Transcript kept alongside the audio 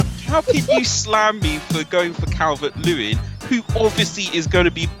how can you slam me for going for Calvert-Lewin, who obviously is going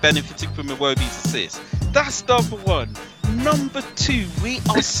to be benefiting from Iwobi's assist? That's number one. Number two, we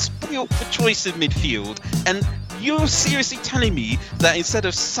are spoilt for choice in midfield, and you're seriously telling me that instead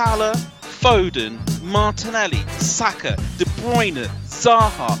of Salah, Foden, Martinelli, Saka, De Bruyne,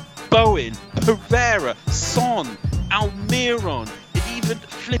 Zaha, Bowen, Pereira, Son, Almiron, and even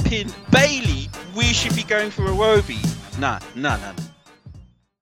flipping Bailey, we should be going for Iwobi? Nah.